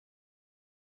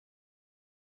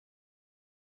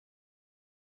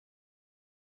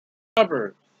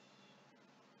Proverbs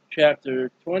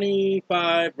chapter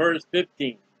 25, verse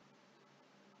 15.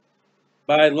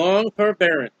 By long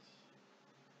forbearance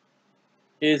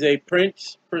is a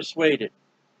prince persuaded,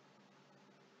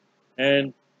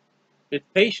 and it's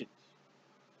patience,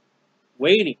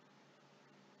 waiting,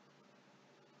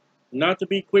 not to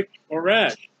be quick or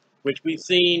rash, which we've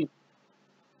seen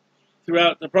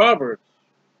throughout the Proverbs.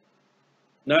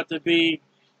 Not to be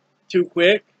too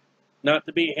quick, not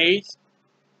to be haste.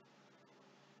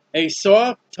 A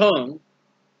soft tongue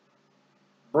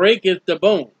breaketh the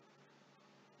bone.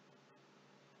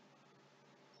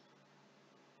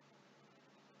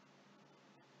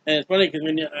 And it's funny because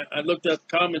when I looked up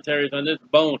commentaries on this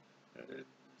bone,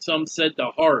 some said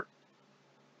the heart.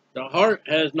 The heart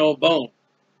has no bone.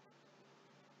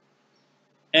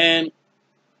 And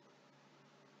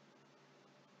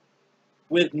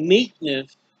with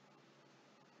meekness,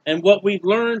 and what we've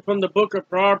learned from the book of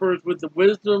Proverbs with the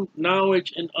wisdom,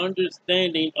 knowledge, and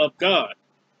understanding of God,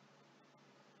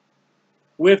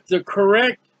 with the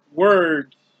correct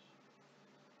words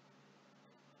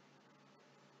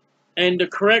and the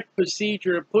correct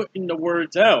procedure of putting the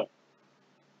words out,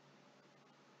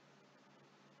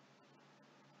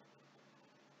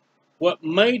 what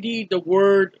mighty the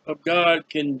word of God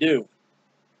can do.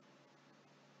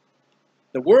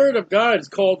 The word of God is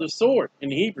called a sword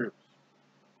in Hebrew,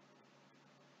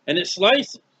 and it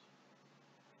slices.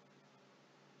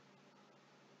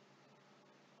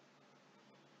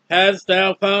 Hast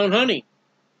thou found honey?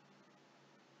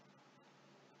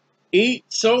 Eat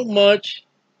so much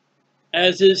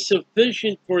as is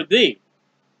sufficient for thee.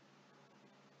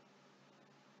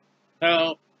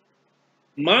 Now,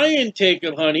 my intake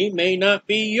of honey may not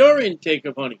be your intake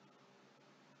of honey.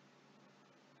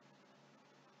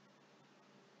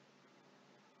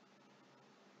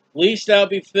 Least thou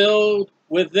be filled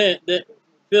with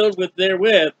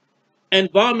therewith,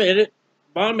 and vomit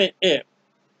it.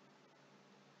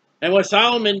 And what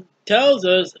Solomon tells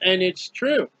us, and it's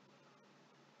true,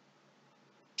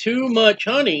 too much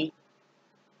honey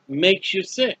makes you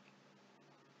sick.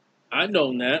 I've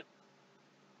known that.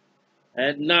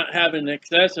 And not having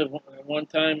excessive one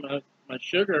time my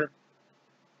sugar,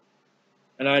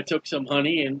 and I took some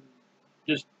honey and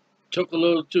just took a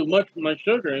little too much of my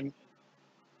sugar, and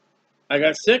I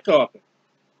got sick off it.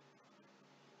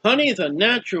 Honey is a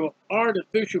natural,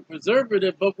 artificial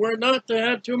preservative, but we're not to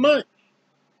have too much,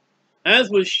 as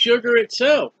with sugar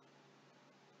itself.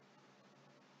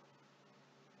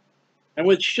 And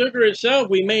with sugar itself,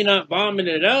 we may not vomit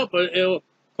it out, but it'll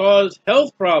cause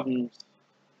health problems.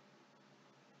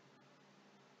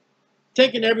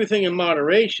 Taking everything in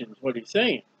moderation is what he's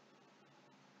saying.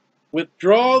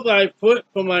 Withdraw thy foot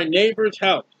from thy neighbor's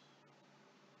house,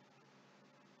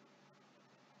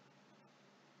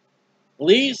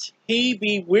 lest he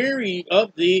be weary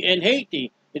of thee and hate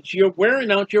thee. You're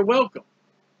wearing out your welcome.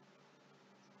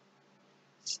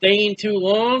 Staying too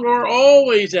long or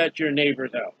always at your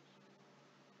neighbor's house.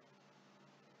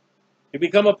 You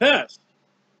become a pest.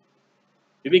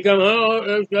 You become,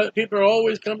 people are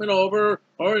always coming over,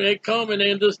 or they come and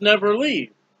they just never leave.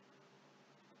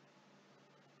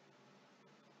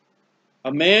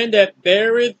 A man that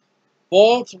beareth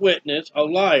false witness, a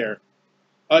liar,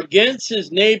 against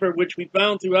his neighbor, which we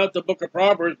found throughout the book of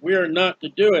Proverbs, we are not to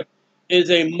do it,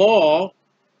 is a maw,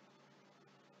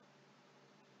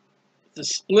 it's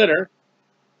a splitter,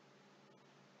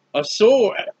 a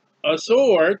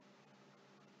sword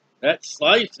that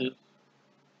slices,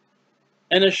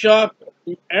 and a sharp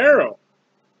arrow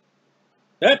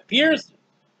that pierces.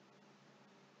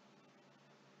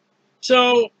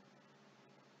 So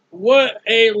what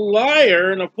a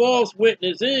liar and a false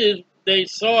witness is, they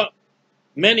sought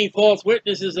many false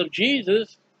witnesses of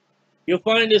Jesus. You'll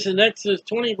find this in Exodus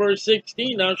 20, verse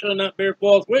 16. Thou shalt not bear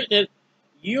false witness.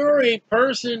 You're a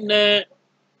person that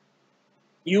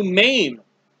you maim,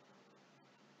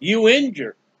 you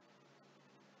injure,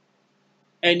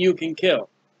 and you can kill.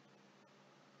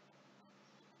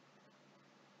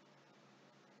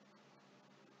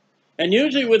 And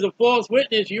usually with a false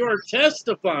witness, you are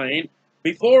testifying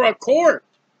before a court,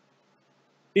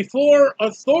 before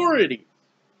authorities.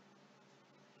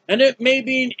 And it may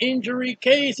be an injury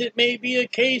case. It may be a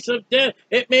case of death.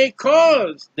 It may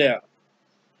cause death,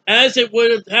 as it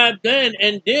would have done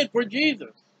and did for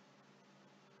Jesus.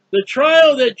 The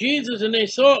trial that Jesus and they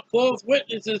sought false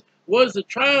witnesses was the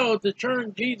trial to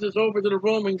turn Jesus over to the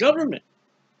Roman government.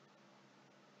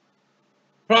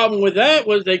 Problem with that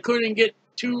was they couldn't get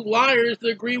two liars to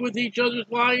agree with each other's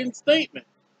lying statement.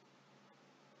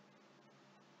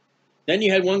 Then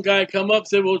you had one guy come up and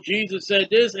say, well, Jesus said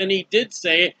this, and he did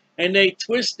say it, and they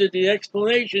twisted the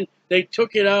explanation. They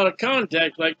took it out of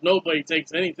context, like nobody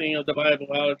takes anything of the Bible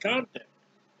out of context.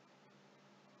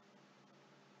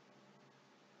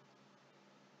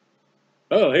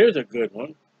 Oh, here's a good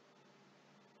one.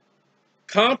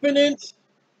 Confidence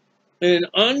in an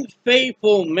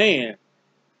unfaithful man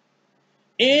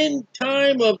in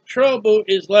time of trouble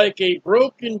is like a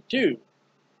broken tooth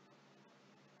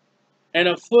and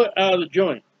a foot out of the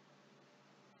joint.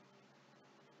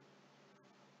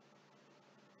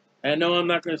 I know I'm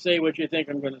not going to say what you think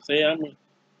I'm going to say.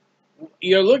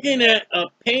 You're looking at a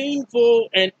painful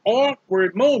and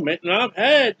awkward moment, and I've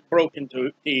had broken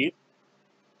teeth.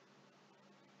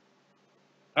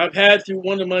 I've had through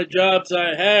one of my jobs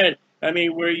I had. I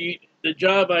mean, the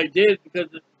job I did because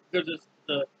of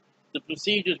the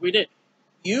procedures we did,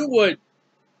 you would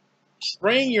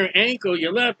sprain your ankle,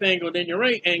 your left ankle, then your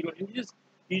right ankle, and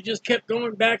you just kept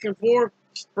going back and forth,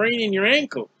 spraining your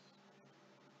ankle.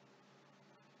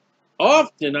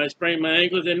 Often I sprained my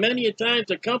ankles, and many a times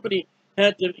the company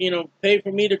had to, pay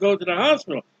for me to go to the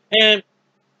hospital. And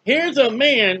here's a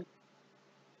man,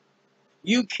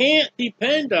 you can't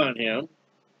depend on him,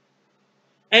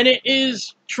 and it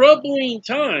is troubling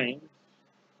times.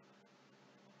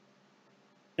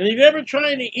 And if you're ever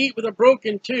trying to eat with a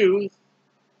broken tooth,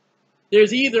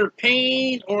 there's either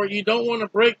pain or you don't want to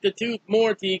break the tooth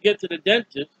more till you get to the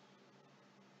dentist.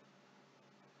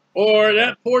 Or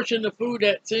that portion of food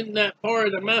that's in that part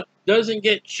of the mouth doesn't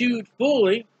get chewed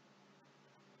fully.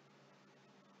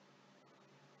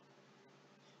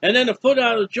 And then a foot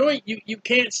out of the joint, you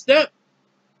can't step.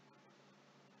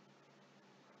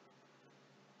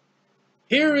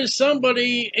 Here is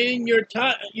somebody in your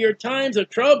times of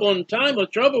trouble, and time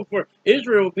of trouble for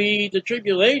Israel will be the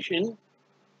tribulation.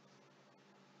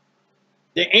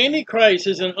 The Antichrist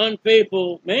is an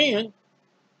unfaithful man.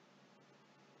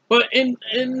 But in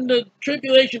the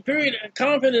tribulation period, a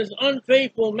confident,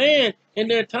 unfaithful man in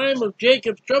their time of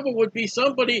Jacob's trouble would be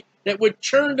somebody that would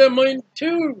turn them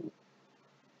into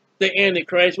the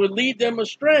Antichrist, would lead them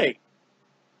astray.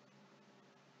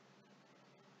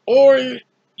 Or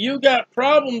you got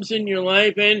problems in your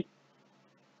life and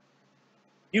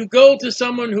you go to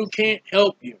someone who can't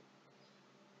help you.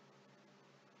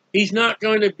 He's not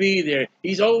going to be there.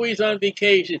 He's always on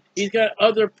vacation. He's got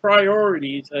other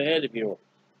priorities ahead of you.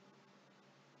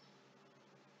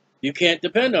 You can't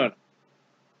depend on him.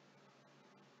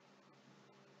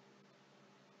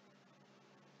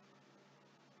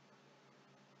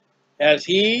 As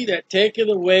he that taketh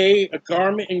away a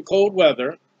garment in cold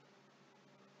weather,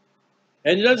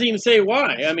 and it doesn't even say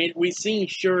why. I mean, we've seen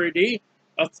surety,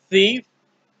 a thief.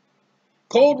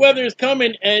 Cold weather is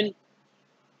coming and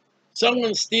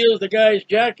someone steals the guy's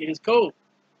jacket, his coat.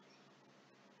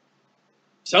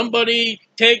 Somebody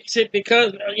takes it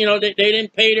because, they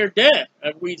didn't pay their debt,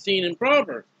 as we've seen in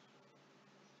Proverbs.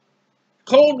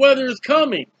 Cold weather is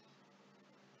coming.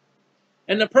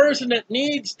 And the person that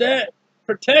needs that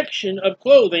protection of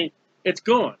clothing, it's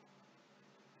gone.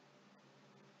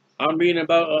 I'm reading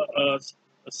about a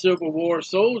Civil War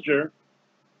soldier,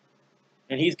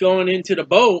 and he's going into the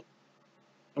boat.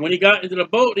 And when he got into the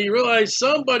boat, he realized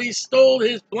somebody stole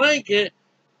his blanket,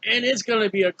 and it's going to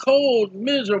be a cold,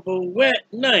 miserable, wet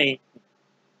night.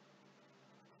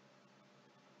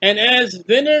 And as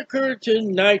vinegar to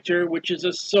nitre, which is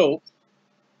a soap,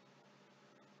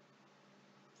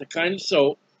 the kind of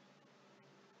soap,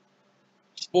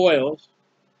 spoils,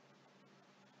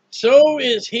 so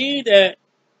is he that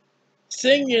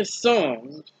singeth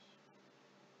songs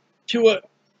to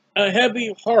a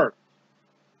heavy heart.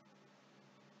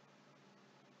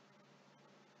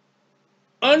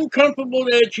 Uncomfortable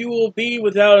that you will be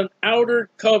without an outer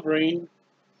covering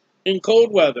in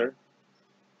cold weather,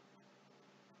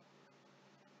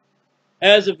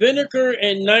 as a vinegar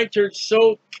and nitrate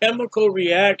soap chemical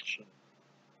reaction.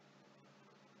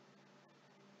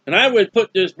 And I would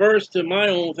put this verse to my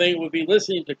own thing, would be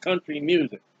listening to country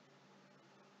music.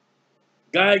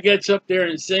 Guy gets up there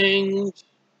and sings,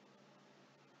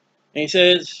 and he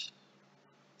says,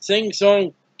 sing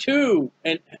song 2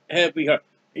 and heavy heart.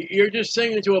 You're just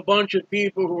singing to a bunch of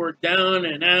people who are down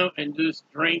and out and just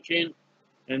drinking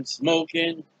and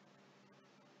smoking.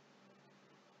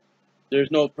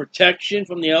 There's no protection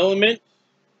from the elements.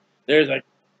 There's a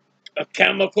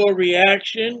chemical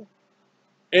reaction.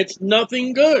 It's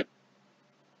nothing good.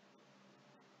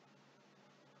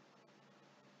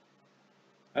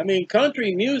 I mean,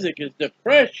 country music is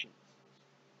depression.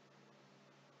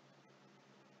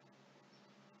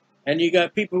 And you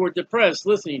got people who are depressed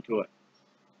listening to it.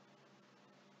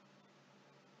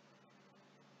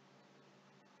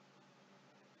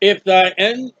 If thy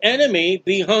enemy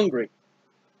be hungry,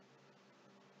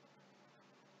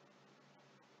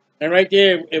 And right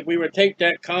there, if we were to take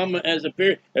that comma as a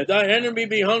period, if thy enemy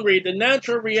be hungry, the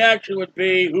natural reaction would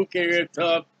be, who cares,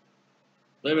 tough,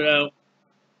 live it out,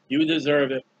 you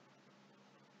deserve it.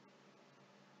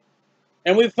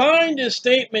 And we find this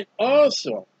statement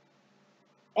also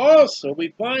we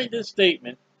find this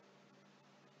statement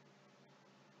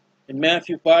in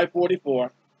Matthew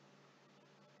 5:44,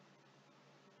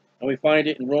 and we find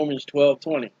it in Romans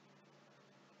 12:20.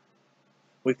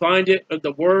 We find it in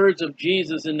the words of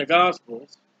Jesus in the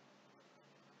Gospels.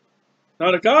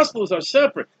 Now, the Gospels are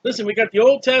separate. Listen, we got the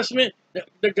Old Testament.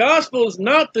 The Gospel is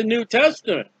not the New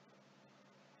Testament.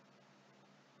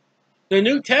 The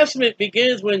New Testament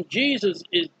begins when Jesus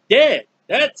is dead.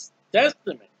 That's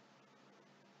Testament.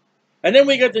 And then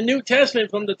we got the New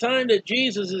Testament from the time that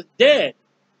Jesus is dead.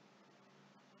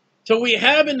 So we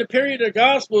have in the period of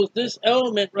Gospels this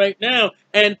element right now.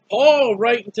 And Paul,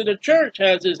 writing to the church,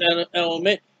 has this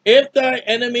element. If thy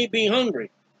enemy be hungry,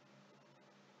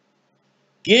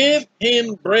 give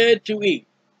him bread to eat.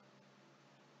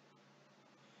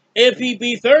 If he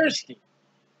be thirsty,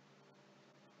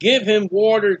 give him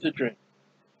water to drink.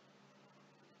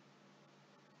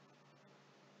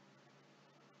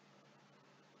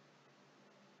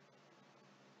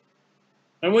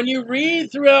 And when you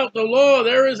read throughout the law,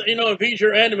 there is, if he's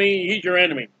your enemy, he's your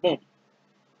enemy. Boom.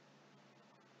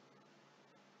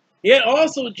 Yet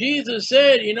also Jesus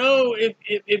said,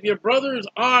 if your brother's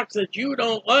ox that you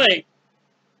don't like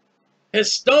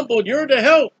has stumbled, you're to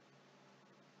help.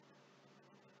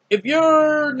 If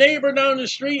your neighbor down the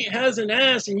street has an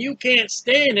ass and you can't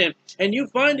stand him, and you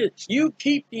find it, you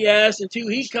keep the ass until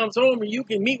he comes home and you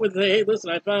can meet with him. Hey,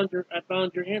 listen, I found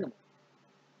your animal.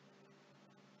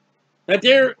 That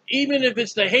there, even if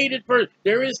it's the hated person,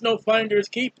 there is no finders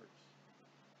keepers.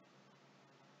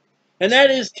 And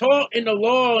that is taught in the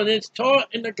law, and it's taught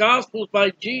in the Gospels by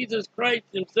Jesus Christ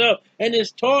himself, and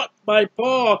it's taught by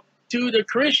Paul to the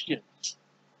Christians.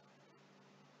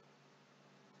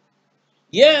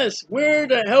 Yes, we're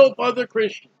to help other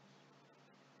Christians.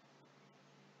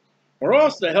 We're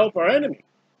also to help our enemy.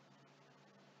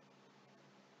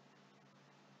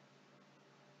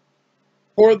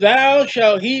 For thou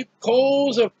shalt heap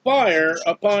coals of fire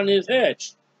upon his head.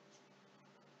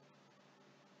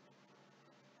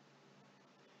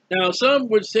 Now, some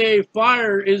would say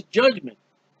fire is judgment.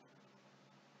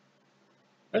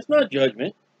 That's not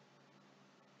judgment.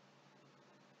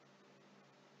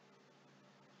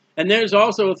 And there's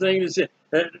also a thing that says,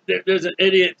 there's an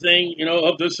idiot thing,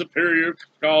 of the superior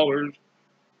scholars,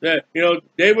 that,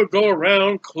 they would go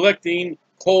around collecting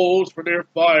coals for their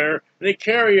fire, and they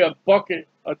carry a bucket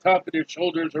on top of their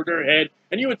shoulders or their head,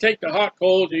 and you would take the hot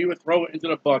coals and you would throw it into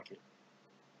the bucket.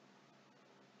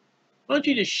 Why don't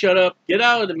you just shut up, get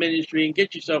out of the ministry, and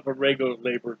get yourself a regular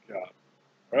labor job?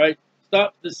 All right?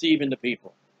 Stop deceiving the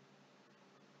people.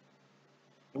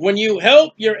 When you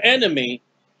help your enemy,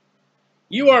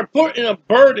 you are putting a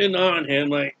burden on him,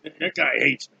 like, that guy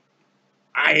hates me.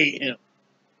 I hate him.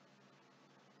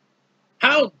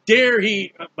 How dare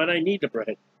he? But I need the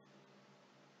bread.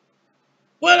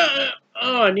 What?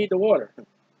 I need the water.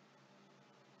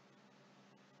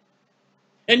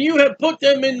 And you have put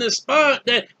them in the spot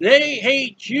that they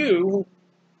hate you.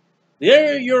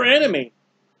 They're your enemy.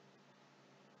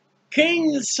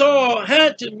 King Saul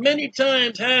had to many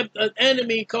times have an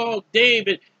enemy called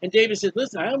David, and David said,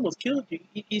 "Listen, I almost killed you.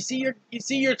 You see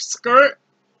your skirt.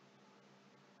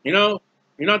 You're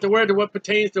not to wear to what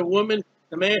pertains to a woman,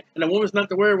 the man, and the woman's not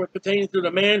to wear what pertains to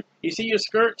the man. You see your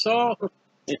skirt, Saul."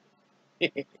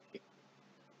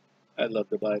 I love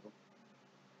the Bible.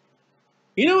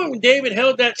 You know when David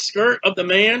held that skirt of the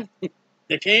man,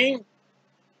 the king?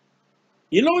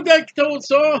 You know what that told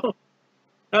Saul?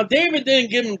 Now, David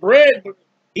didn't give him bread, but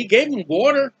he gave him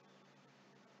water.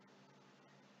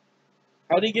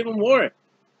 How did he give him water?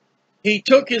 He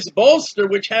took his bolster,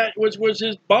 which was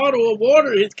his bottle of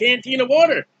water, his canteen of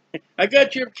water. I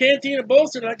got your canteen of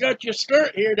bolster, and I got your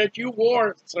skirt here that you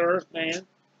wore, sir, man.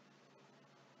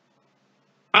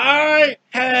 I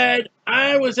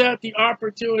was at the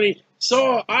opportunity.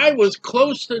 Saul, I was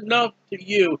close enough to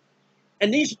you.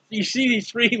 And you see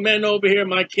these three men over here,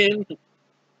 my kin,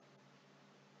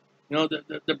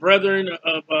 the brethren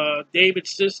of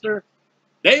David's sister,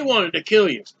 they wanted to kill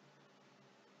you,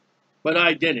 but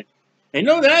I didn't. And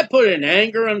that put an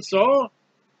anger on Saul.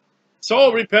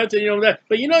 Saul repented, that.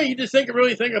 But you just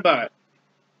really think about it.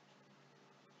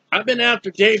 I've been after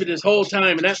David this whole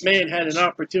time, and that man had an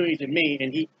opportunity to me,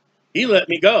 and he let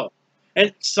me go.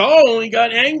 And Saul only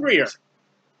got angrier.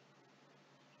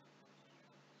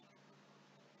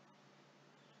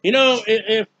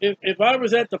 If I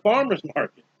was at the farmer's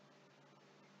market,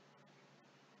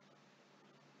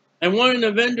 And one of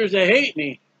the vendors that hate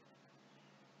me,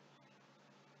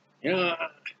 you know,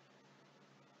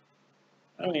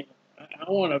 I mean,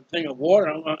 I want a thing of water.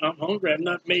 I'm hungry. I've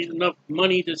not made enough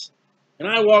money to. And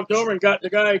I walked over and got the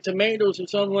guy tomatoes or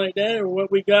something like that, or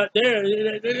what we got there.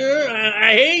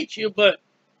 I hate you, but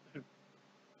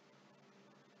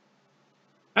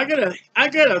I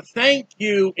gotta thank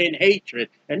you in hatred,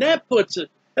 and that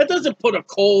doesn't put a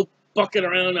cold bucket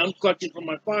around. I'm clutching for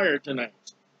my fire tonight.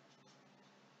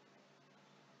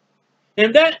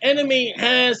 And that enemy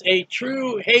has a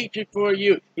true hatred for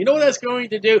you. You know what that's going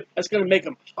to do? That's going to make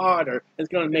him hotter. It's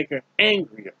going to make him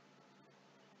angrier.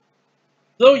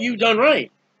 Though you done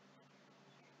right.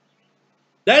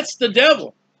 That's the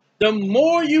devil. The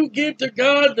more you give to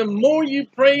God, the more you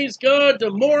praise God,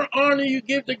 the more honor you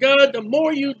give to God, the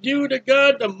more you do to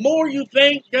God, the more you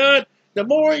thank God, the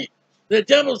more the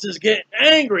devil just get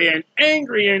angrier and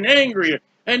angrier and angrier.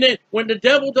 And then when the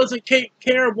devil doesn't take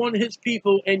care of one of his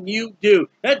people and you do,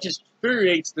 that just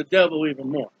infuriates the devil even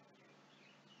more.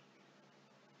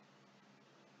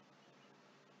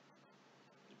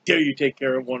 Dare you take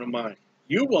care of one of mine?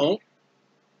 You won't.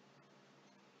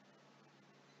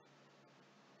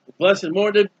 Blessed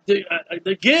more to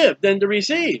give than to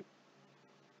receive.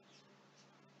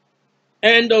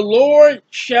 And the Lord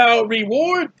shall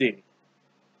reward thee.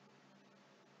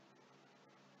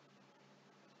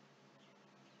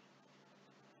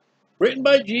 Written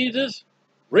by Jesus,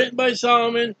 written by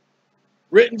Solomon,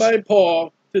 written by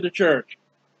Paul to the church.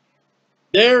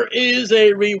 There is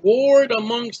a reward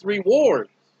amongst rewards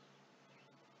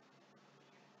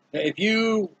if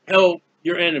you help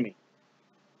your enemy.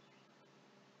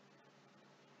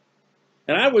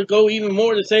 And I would go even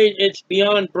more to say it's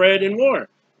beyond bread and water.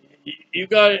 You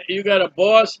got a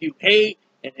boss you hate,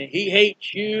 and he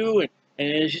hates you, and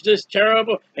it's just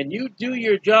terrible, and you do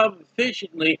your job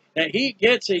efficiently, and he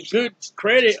gets a good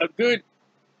credit, a good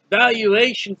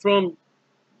valuation from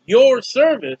your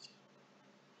service.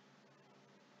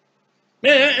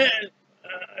 Man,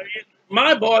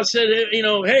 my boss said, you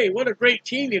know, hey, what a great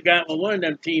team you got with one of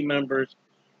them team members.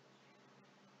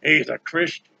 He's a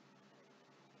Christian.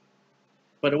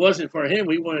 But it wasn't for him.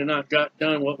 We would have not got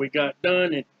done what we got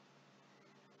done.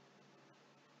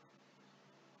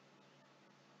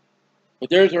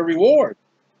 But there's a reward.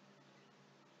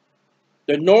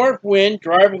 The north wind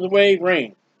driveth away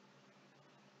rain.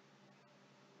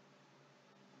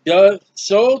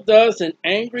 So does an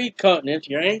angry countenance,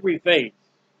 your angry face,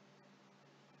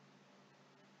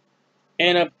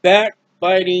 and a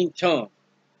backbiting tongue.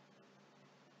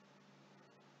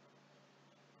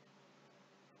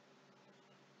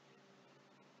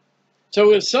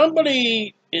 So if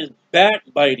somebody is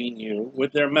backbiting you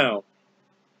with their mouth,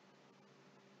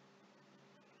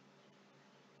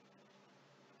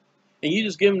 and you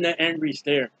just give them that angry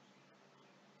stare.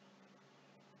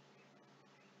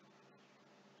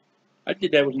 I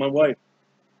did that with my wife.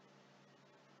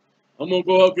 I'm going to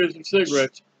go out and get some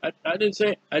cigarettes. I didn't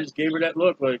say it. I just gave her that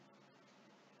look like,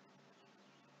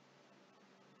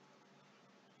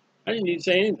 I didn't even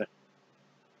say anything.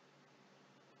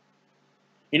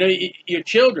 You know, your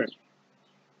children,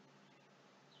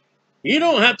 you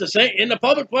don't have to say in the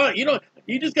public spot.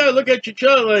 You just got to look at your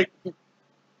child like,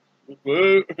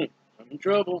 I'm in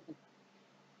trouble.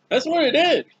 That's what it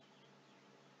is.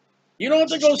 You don't have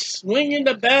to go swinging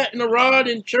the bat and the rod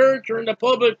in church or in the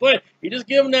public place. You just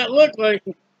give them that look like,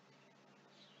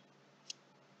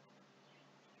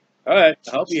 all right,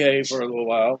 I'll behave for a little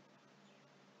while.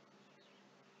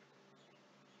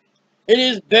 It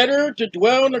is better to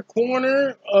dwell in the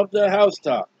corner of the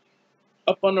housetop,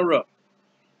 up on the roof.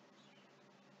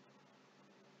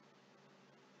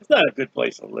 It's not a good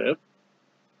place to live.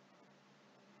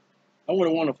 I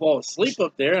wouldn't want to fall asleep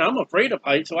up there, and I'm afraid of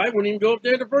heights, so I wouldn't even go up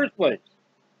there in the first place.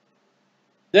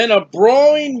 Than a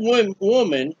brawling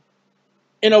woman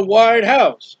in a wide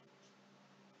house.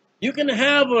 You can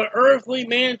have an earthly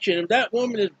mansion if that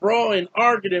woman is brawling,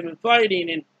 arguing, and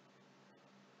fighting, and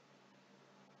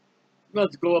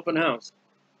let's go up in the house.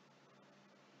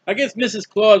 I guess Mrs.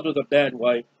 Claus was a bad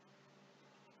wife.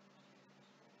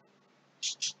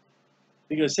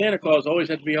 Because Santa Claus always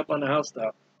had to be up on the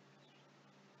housetop.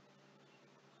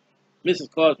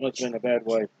 Mrs. Claus must have been a bad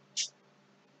wife.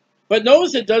 But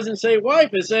notice it doesn't say wife,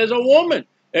 it says a woman.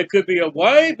 It could be a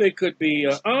wife, it could be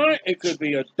an aunt, it could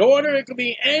be a daughter, it could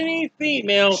be any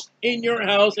female in your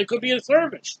house, it could be a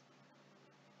servant.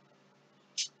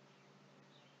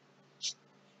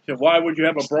 So why would you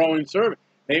have a brawling servant?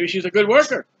 Maybe she's a good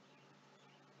worker.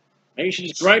 Maybe she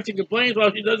just gripes and complains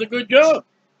while she does a good job.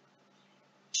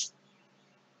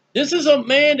 This is a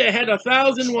man that had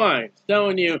 1,000 wives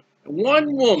telling you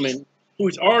one woman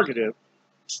who's argumentative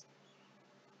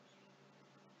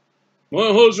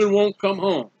My husband won't come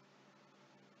home.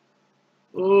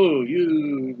 Oh,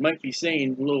 you might be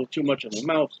saying a little too much of a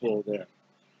mouthful there.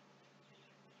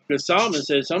 Because Solomon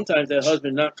says sometimes that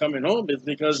husband not coming home is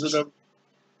because of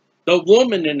the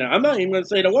woman in there. I'm not even going to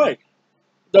say the wife.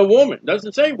 The woman.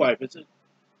 Doesn't say wife. It says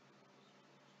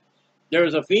there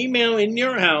is a female in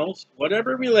your house,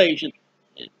 whatever relation,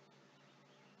 it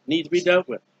needs to be dealt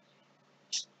with.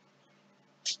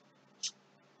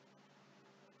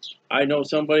 I know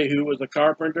somebody who was a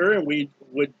carpenter, and we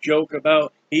would joke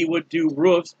about he would do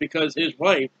roofs because his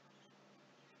wife.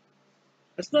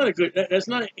 That's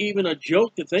not even a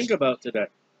joke to think about today.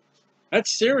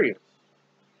 That's serious.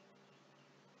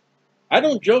 I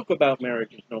don't joke about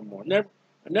marriages no more. I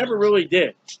never really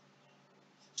did.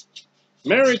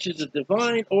 Marriage is a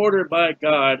divine order by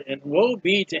God, and woe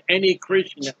be to any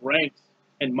Christian that ranks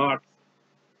and mocks.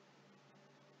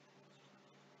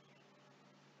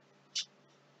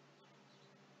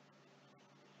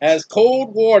 As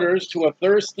cold waters to a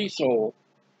thirsty soul,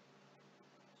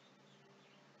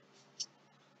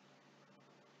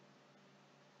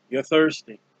 you're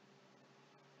thirsty.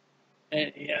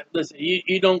 And yeah, listen,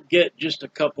 you don't get just a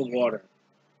cup of water.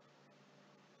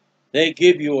 They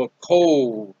give you a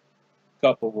cold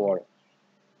cup of water.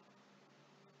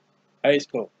 Ice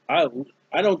cold. I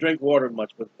don't drink water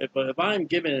much, but if I'm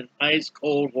given an ice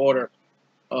cold water,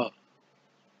 an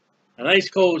ice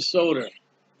cold soda,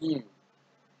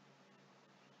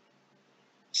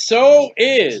 so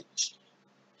is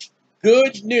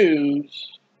good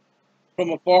news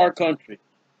from a far country.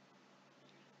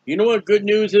 You know what good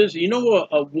news is? You know what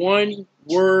a one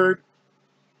word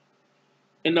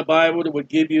in the Bible that would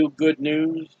give you good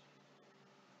news?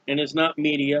 And it's not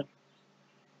media.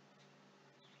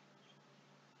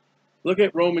 Look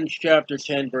at Romans chapter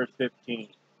 10, verse 15.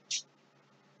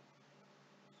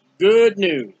 Good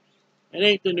news. It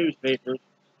ain't the newspapers.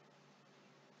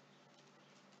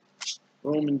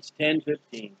 Romans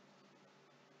 10:15.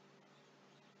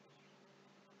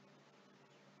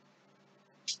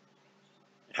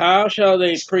 How shall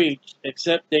they preach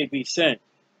except they be sent?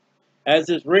 As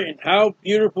is written, how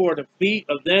beautiful are the feet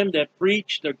of them that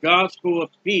preach the gospel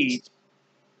of peace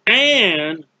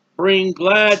and bring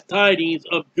glad tidings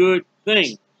of good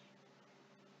things.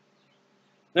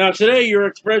 Now today you're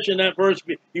expressing that verse,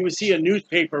 you would see a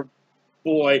newspaper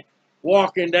boy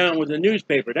walking down with a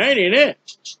newspaper. That ain't it.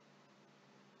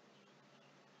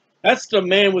 That's the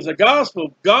man with the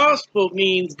gospel. Gospel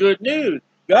means good news.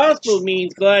 Gospel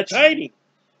means glad tidings.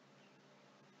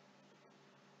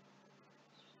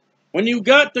 When you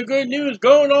got the good news,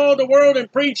 go in all the world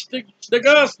and preach the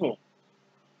gospel.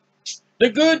 The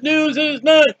good news is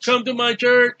not come to my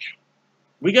church.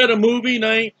 We got a movie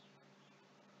night.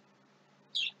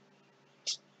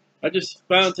 I just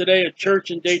found today a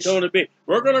church in Daytona Beach.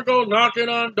 We're going to go knocking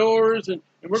on doors and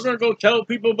we're going to go tell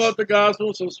people about the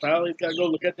gospel. So Sally's got to go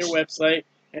look at their website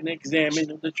and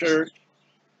examine the church.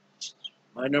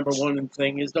 My number one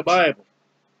thing is the Bible.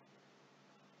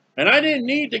 And I didn't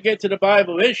need to get to the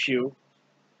Bible issue.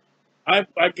 I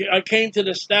came to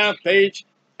the staff page,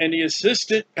 and the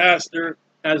assistant pastor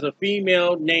has a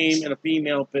female name and a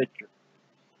female picture.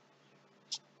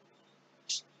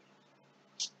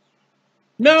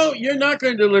 No, you're not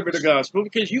going to deliver the gospel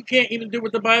because you can't even do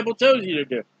what the Bible tells you to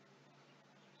do.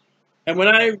 And when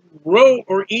I wrote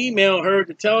or emailed her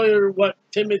to tell her what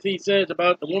Timothy says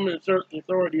about the woman usurping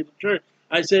authority of the church,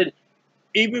 I said,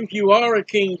 even if you are a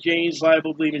King James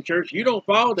Bible believing church, you don't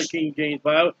follow the King James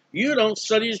Bible. You don't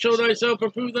study to show thyself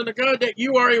approved unto God that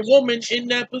you are a woman in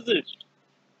that position.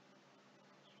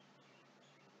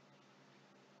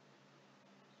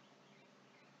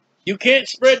 You can't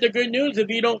spread the good news if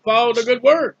you don't follow the good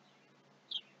word.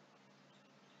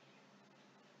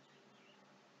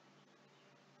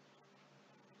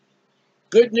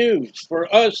 Good news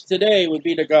for us today would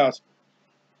be the gospel.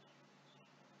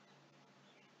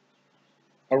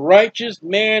 A righteous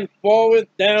man falleth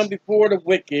down before the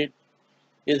wicked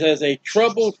is as a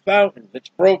troubled fountain that's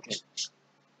broken,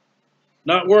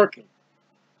 not working.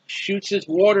 Shoots its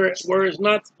water where it's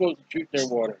not supposed to shoot their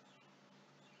water.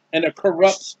 And a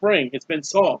corrupt spring. It's been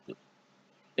salted.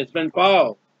 It's been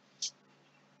fouled.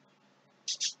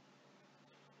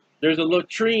 There's a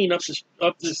latrine up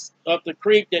the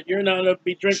creek that you're not going to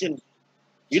be drinking.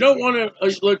 You don't want a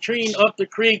latrine up the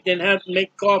creek and have to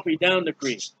make coffee down the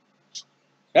creek.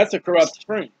 That's a corrupt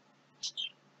spring.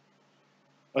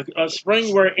 A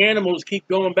spring where animals keep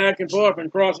going back and forth and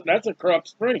crossing. That's a corrupt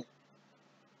spring.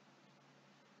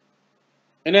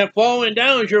 And that falling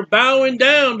down is you're bowing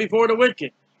down before the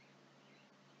wicked.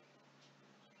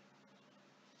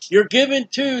 You're given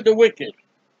to the wicked.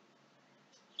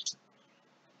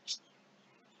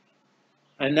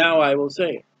 And now I will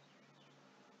say it.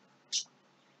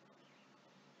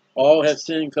 All have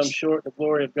sinned and come short of the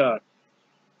glory of God.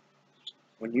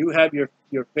 When you have your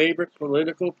favorite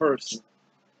political person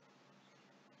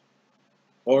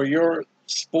or your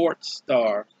sports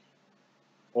star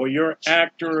or your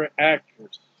actor or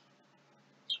actress,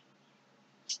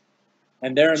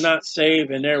 and they're not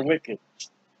saved and they're wicked,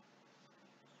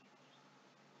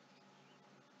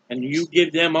 and you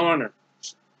give them honor,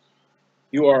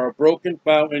 you are a broken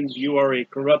fountain, you are a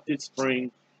corrupted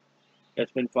spring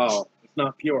that's been fouled. It's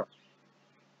not pure.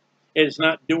 It is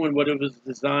not doing what it was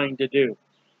designed to do.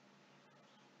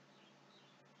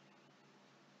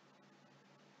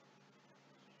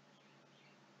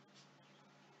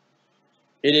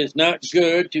 It is not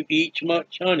good to eat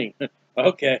much honey.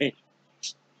 Okay.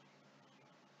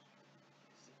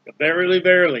 Verily,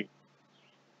 verily.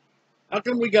 How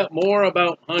come we got more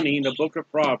about honey in the book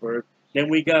of Proverbs than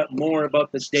we got more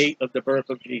about the date of the birth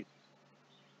of Jesus?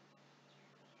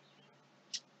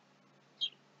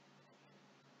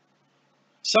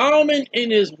 Solomon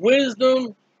in his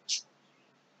wisdom,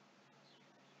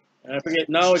 and I forget,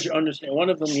 knowledge or understanding. One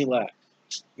of them he lacks.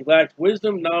 He lacks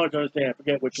wisdom, knowledge, understanding. I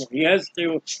forget which one. He has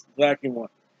two, he's lacking one.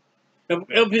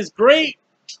 Of his great,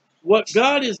 what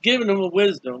God has given him of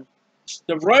wisdom,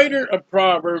 the writer of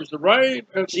Proverbs, the writer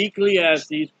of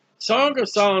Ecclesiastes, Song of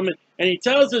Solomon, and he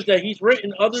tells us that he's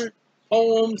written other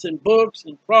poems and books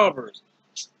and proverbs.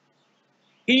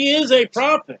 He is a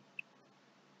prophet.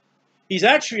 He's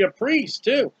actually a priest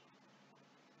too.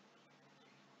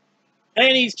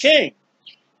 And he's king.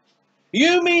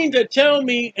 You mean to tell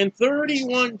me in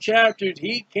 31 chapters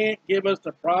he can't give us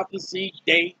the prophecy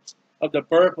date of the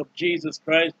birth of Jesus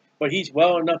Christ, but he's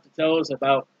well enough to tell us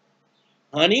about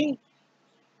honey?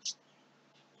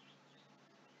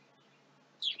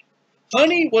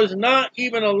 Honey was not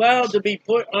even allowed to be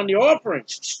put on the offering.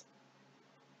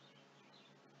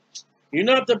 You're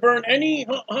not to burn any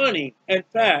honey and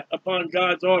fat upon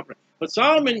God's offering. But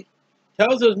Solomon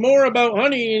tells us more about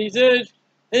honey, and he says,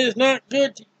 it is not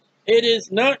good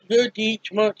to eat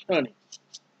much honey.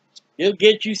 It'll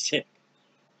get you sick.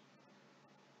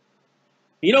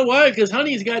 You know why? Because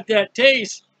honey's got that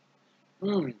taste.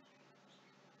 You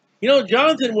know,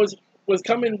 Jonathan was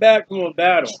coming back from a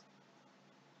battle,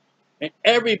 and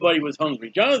everybody was hungry.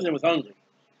 Jonathan was hungry.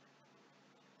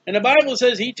 And the Bible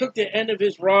says he took the end of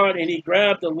his rod and he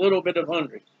grabbed a little bit of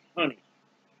honey.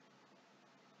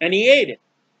 And he ate it.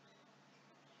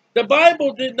 The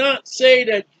Bible did not say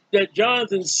that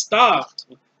Jonathan stopped.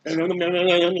 Because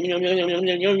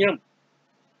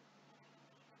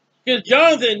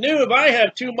Jonathan knew if I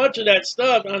have too much of that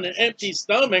stuff on an empty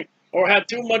stomach, or have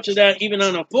too much of that even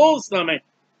on a full stomach,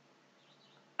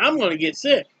 I'm going to get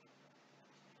sick.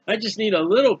 I just need a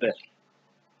little bit.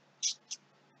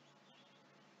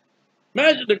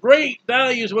 Imagine the great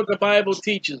values what the Bible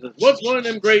teaches us. What's one of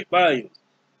them great values?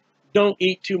 Don't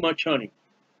eat too much honey.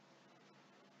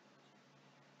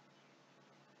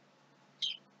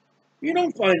 You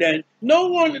don't find that.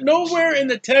 Nowhere in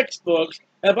the textbooks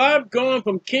have I gone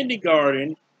from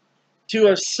kindergarten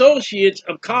to associates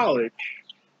of college,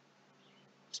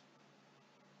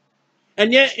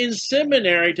 and yet in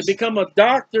seminary to become a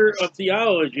doctor of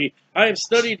theology, I have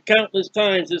studied countless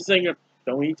times this thing of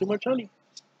don't eat too much honey.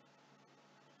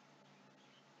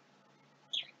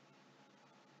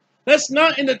 That's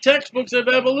not in the textbooks of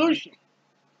evolution.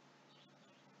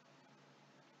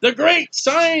 The great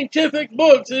scientific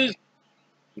books is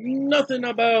nothing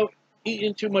about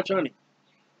eating too much honey.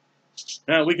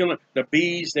 Now we can look, the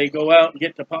bees, they go out and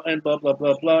get the pollen, blah, blah,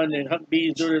 blah, blah, and then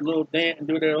bees do their little dance and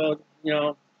do their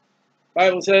little,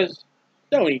 Bible says,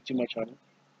 don't eat too much honey.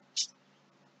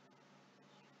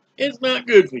 It's not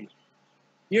good for you.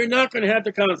 You're not going to have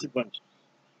the consequences.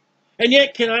 And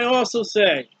yet, can I also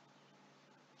say,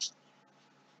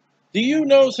 do you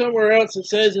know somewhere else it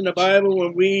says in the Bible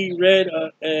when we read,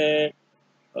 where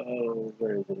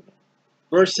is it?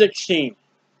 Verse 16,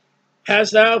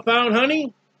 hast thou found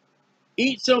honey?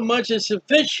 Eat so much as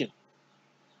sufficient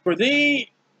for thee,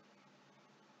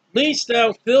 lest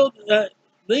thou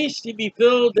least ye be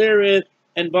filled therewith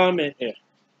and vomit it.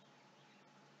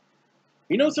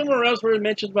 You know somewhere else where it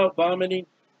mentions about vomiting?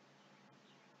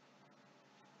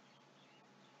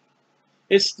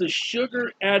 It's the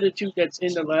sugar attitude that's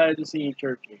in the Laodicean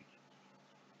church age.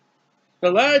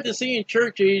 The Laodicean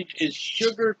church age is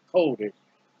sugar-coated.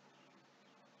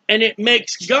 And it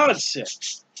makes God sick.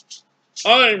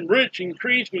 I'm rich,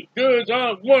 increased with goods,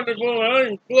 I'm wonderful,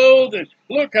 I'm clothed, and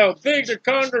look how big the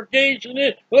congregation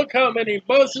is, look how many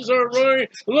buses are running,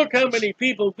 look how many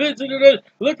people visited us,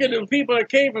 look at the people that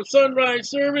came for sunrise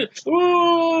service,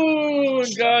 ooh,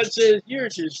 and God says, you're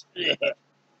just,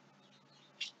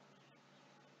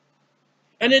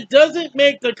 And it doesn't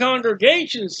make the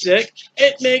congregation sick,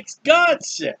 it makes God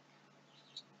sick.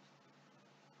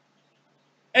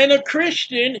 And a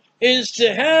Christian is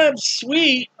to have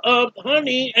sweet of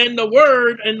honey and the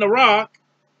word and the rock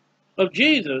of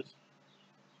Jesus,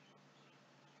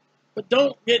 but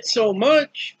don't get so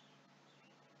much.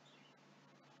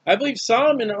 I believe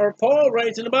Solomon or Paul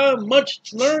writes in about much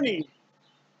learning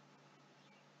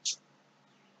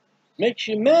makes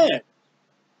you mad.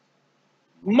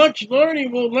 Much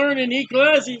learning we'll learn in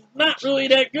Ecclesiastes is not really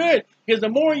that good, because the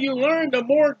more you learn, the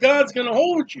more God's going to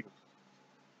hold you.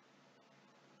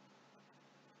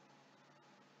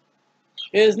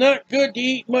 It is not good to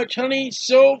eat much honey,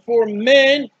 so for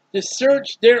men to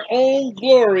search their own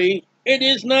glory, it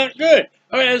is not good.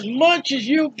 As much as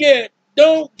you get,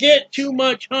 don't get too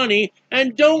much honey,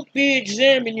 and don't be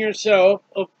examining yourself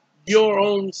of your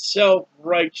own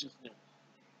self-righteousness.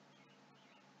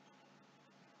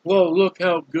 Well, look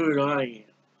how good I am.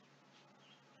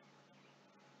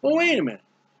 Well, wait a minute.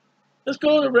 Let's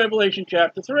go to Revelation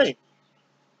chapter 3.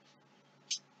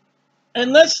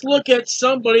 And let's look at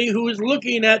somebody who is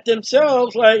looking at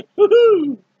themselves like,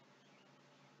 woohoo!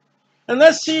 And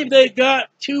let's see if they got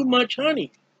too much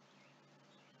honey.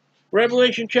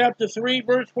 Revelation chapter 3,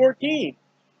 verse 14.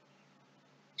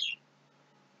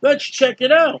 Let's check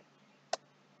it out.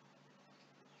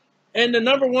 And the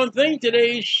number one thing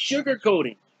today is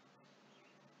sugarcoating.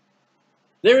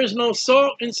 There is no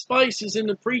salt and spices in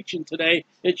the preaching today.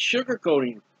 It's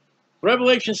sugarcoating.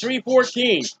 Revelation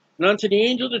 3:14. And unto the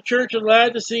angel of the church of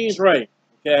Laodiceans write.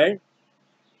 Okay.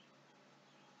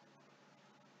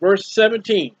 Verse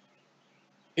 17.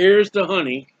 Here's the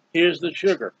honey. Here's the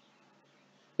sugar.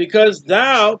 Because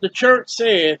thou, the church,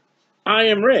 saith, I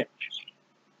am rich.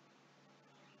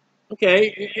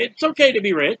 Okay, it's okay to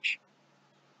be rich.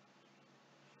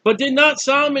 But did not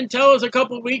Solomon tell us a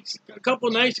couple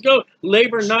nights ago,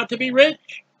 labor not to be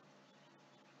rich?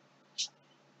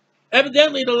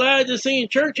 Evidently, the Laodicean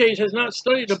church age has not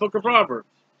studied the book of Proverbs.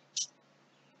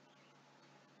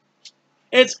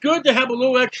 It's good to have a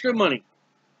little extra money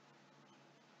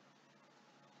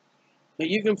that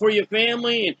you can for your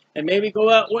family and maybe go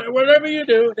out, whatever you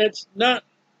do, that's not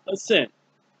a sin.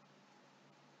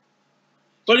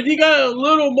 But if you got a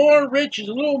little more riches,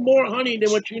 a little more honey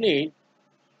than what you need,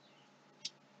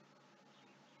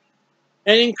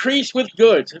 and increase with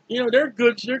goods. You know, they're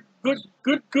goods, they're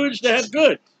good goods to have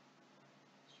goods.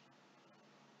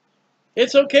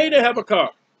 It's okay to have a car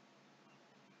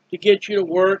to get you to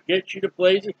work, get you to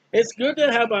places. It's good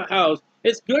to have a house.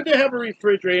 It's good to have a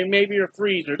refrigerator and maybe a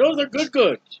freezer. Those are good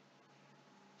goods.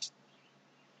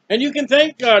 And you can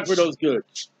thank God for those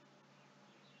goods.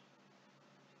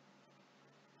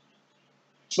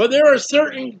 But there are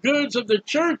certain goods of the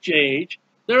church age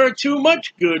that are too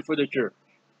much good for the church.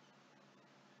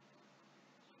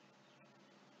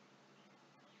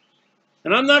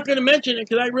 And I'm not going to mention it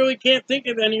because I really can't think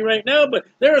of any right now, but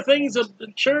there are things of the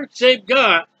church they've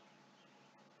got.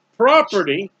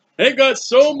 Property. They've got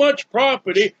so much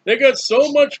property. They got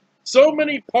so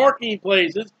many parking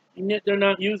places, and yet they're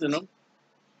not using them.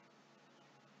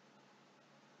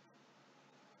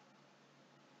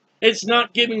 It's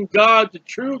not giving God the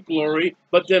true glory,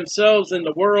 but themselves and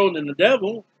the world and the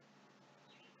devil.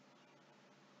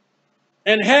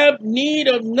 And have need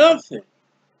of nothing.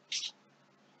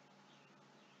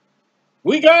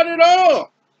 We got it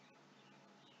all.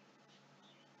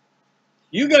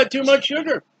 You got too much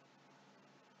sugar.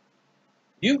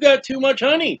 You got too much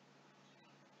honey.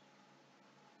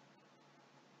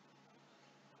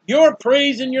 You're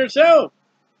praising yourself.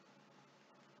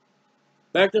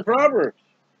 Back to Proverbs.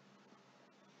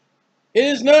 It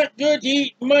is not good to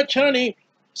eat much honey,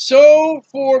 so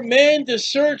for men to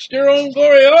search their own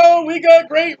glory. Oh, we got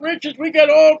great riches. We got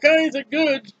all kinds of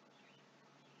goods.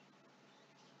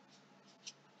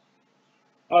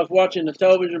 I was watching the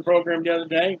television program the other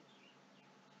day,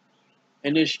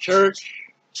 and this church,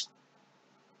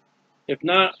 if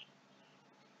not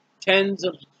tens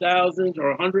of thousands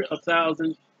or hundreds of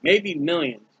thousands, maybe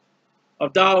millions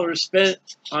of dollars spent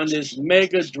on this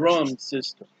mega drum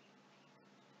system.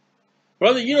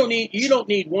 Brother, you don't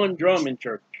need one drum in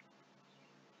church.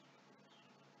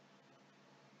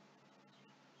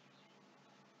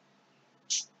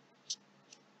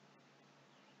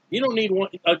 You don't need one.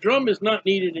 A drum is not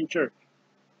needed in church.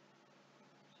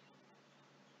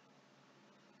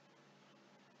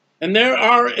 And there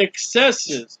are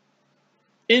excesses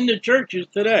in the churches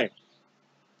today.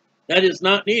 That is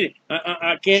not needed.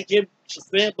 I can't give a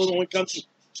sample when it comes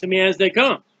to me as they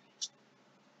come.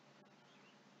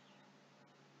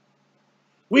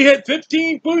 We had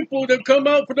 15 people that come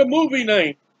out for the movie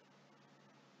night.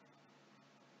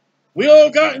 We all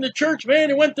got in the church van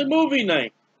and went to movie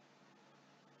night.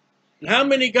 And how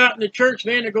many got in the church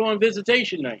van to go on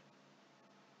visitation night?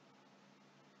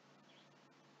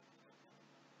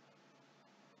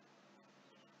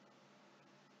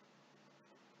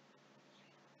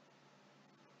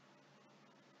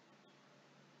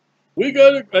 We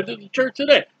got I did the church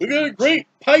today. We got a great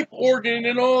pipe organ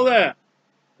and all that.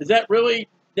 Is that really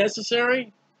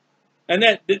necessary? And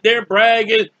that their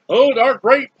brag is, oh, our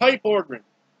great pipe organ.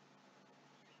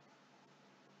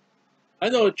 I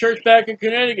know a church back in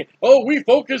Connecticut. Oh, we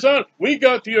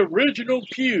got the original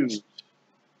pews.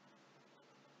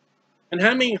 And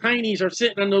how many heinies are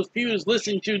sitting on those pews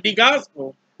listening to the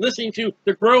gospel, listening to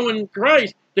the grow in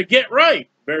Christ to get right?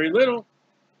 Very little.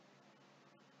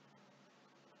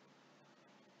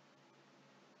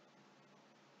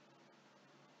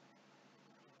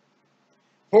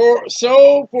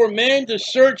 For men to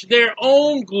search their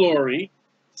own glory,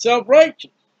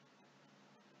 self-righteous.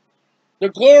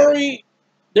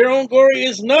 Their own glory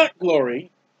is not glory.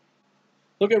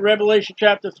 Look at Revelation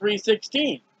chapter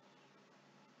 3:16.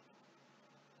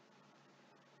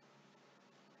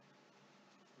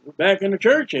 We're back in the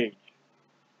church age.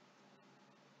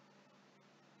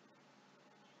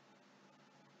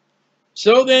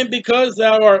 So then, because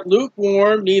thou art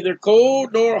lukewarm, neither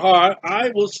cold nor hot, I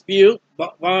will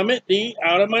vomit thee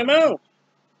out of my mouth.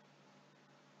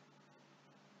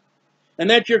 And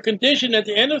that your condition at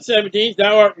the end of 17,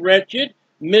 thou art wretched,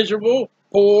 miserable,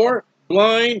 poor,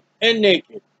 blind, and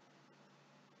naked.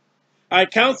 I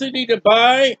counsel thee to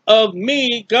buy of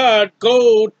me, God,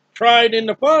 gold tried in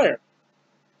the fire,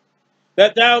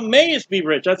 that thou mayest be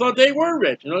rich. I thought they were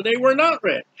rich. No, they were not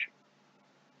rich.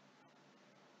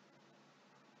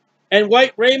 And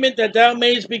white raiment, that thou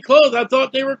mayest be clothed. I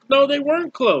thought they were, no, they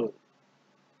weren't clothed.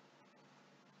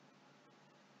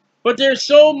 But there's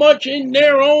so much in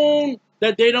their own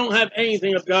that they don't have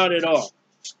anything of God at all.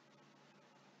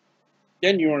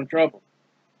 Then you're in trouble.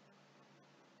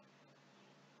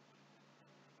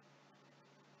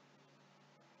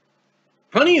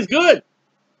 Honey is good.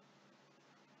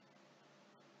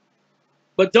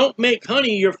 But don't make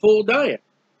honey your full diet.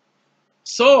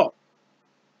 Salt,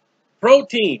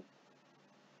 protein,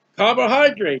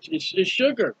 carbohydrates is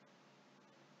sugar,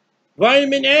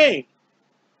 vitamin A,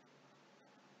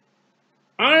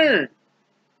 iron.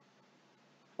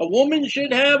 A woman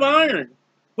should have iron.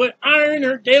 Put iron in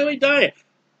her daily diet.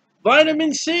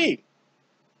 Vitamin C.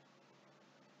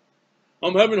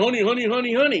 I'm having honey, honey,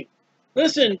 honey, honey.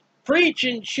 Listen,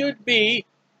 preaching should be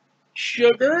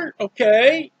sugar,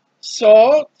 okay,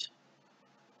 salt,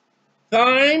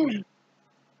 thyme,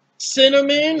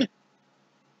 cinnamon,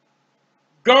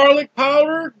 garlic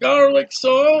powder, garlic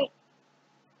salt,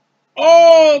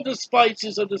 all the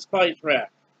spices of the spice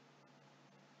rack.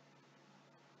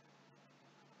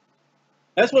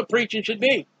 That's what preaching should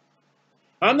be.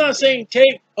 I'm not saying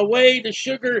take away the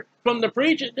sugar from the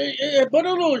preaching. Put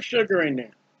a little sugar in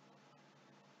there.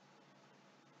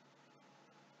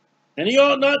 And he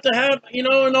ought not to have,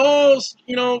 and all,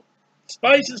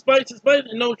 spices,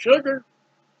 and no sugar.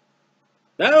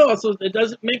 That also, it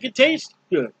doesn't make it taste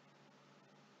good.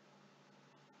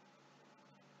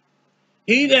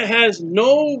 He that has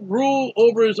no rule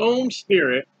over his own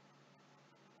spirit,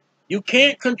 you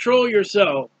can't control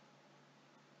yourself.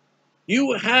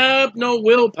 You have no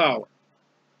willpower.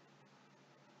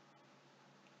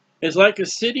 It's like a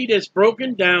city that's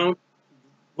broken down,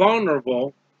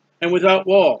 vulnerable, and without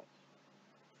walls.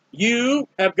 You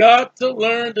have got to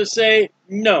learn to say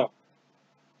no.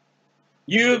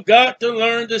 You've got to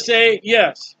learn to say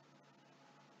yes.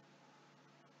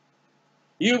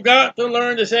 You've got to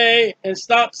learn to say and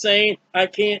stop saying, I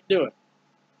can't do it.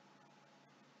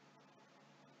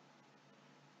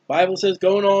 Bible says,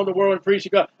 go in all the world and preach to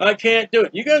God. I can't do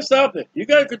it. You got to stop it. You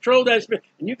got to control that spirit.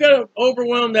 And you got to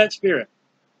overwhelm that spirit.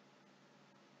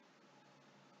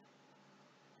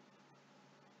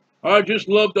 I just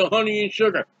love the honey and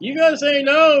sugar. You got to say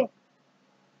no.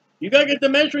 You got to get the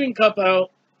measuring cup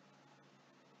out.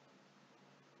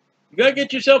 You got to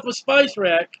get yourself a spice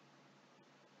rack.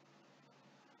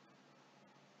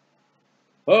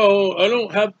 Oh, I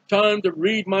don't have time to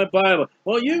read my Bible.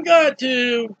 Well, you got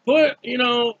to put,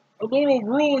 a little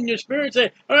rule in your spirit.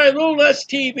 Say, all right, a little less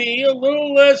TV, a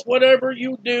little less whatever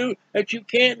you do that you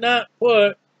can't not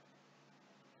put.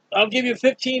 I'll give you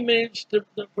 15 minutes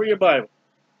for your Bible.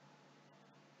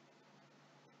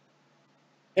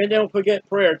 And don't forget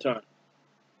prayer time.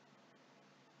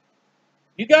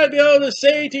 You got to be able to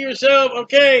say to yourself,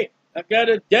 okay, I've got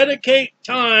to dedicate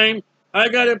time. I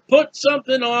got to put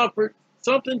something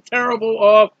terrible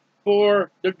off for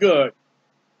the good.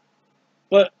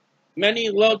 But Many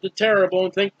love the terrible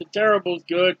and think the terrible is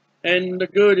good and the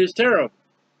good is terrible.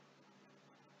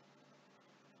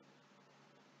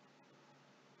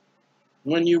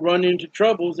 When you run into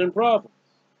troubles and problems.